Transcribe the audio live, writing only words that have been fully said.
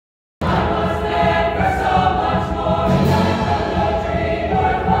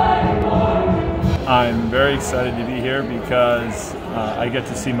very excited to be here because I get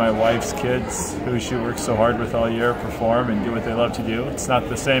to see my wife's kids, who she works so hard with all year, perform and do what they love to do. It's not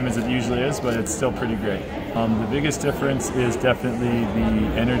the same as it usually is, but it's still pretty great. The biggest difference is definitely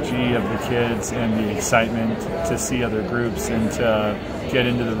the energy of the kids and the excitement to see other groups and to get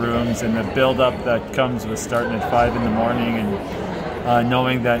into the rooms, and the build-up that comes with starting at 5 in the morning and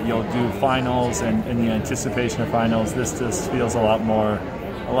knowing that you'll do finals and the anticipation of finals. This just feels a lot more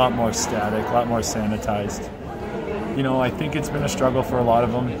static, a lot more sanitized. You know, I think it's been a struggle for a lot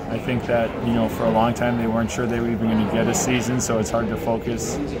of them. I think that, you know, for a long time they weren't sure they were even going to get a season, so it's hard to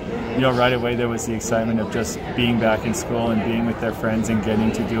focus. You know, right away there was the excitement of just being back in school and being with their friends and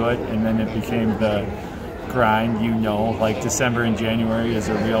getting to do it, and then it became the grind. You know, like December and January is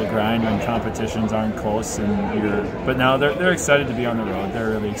a real grind when competitions aren't close, and but now they're excited to be on the road. They're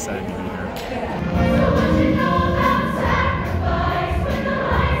really excited to be here.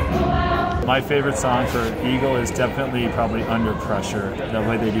 My favorite song for Eagle is definitely probably Under Pressure. The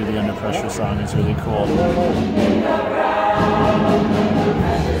way they do the Under Pressure song is really cool.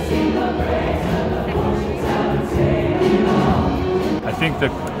 I think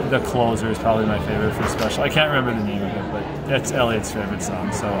the Closer is probably my favorite for special. I can't remember the name of it, but that's Elliot's favorite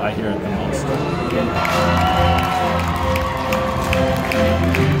song, so I hear it the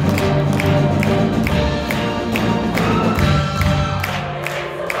most.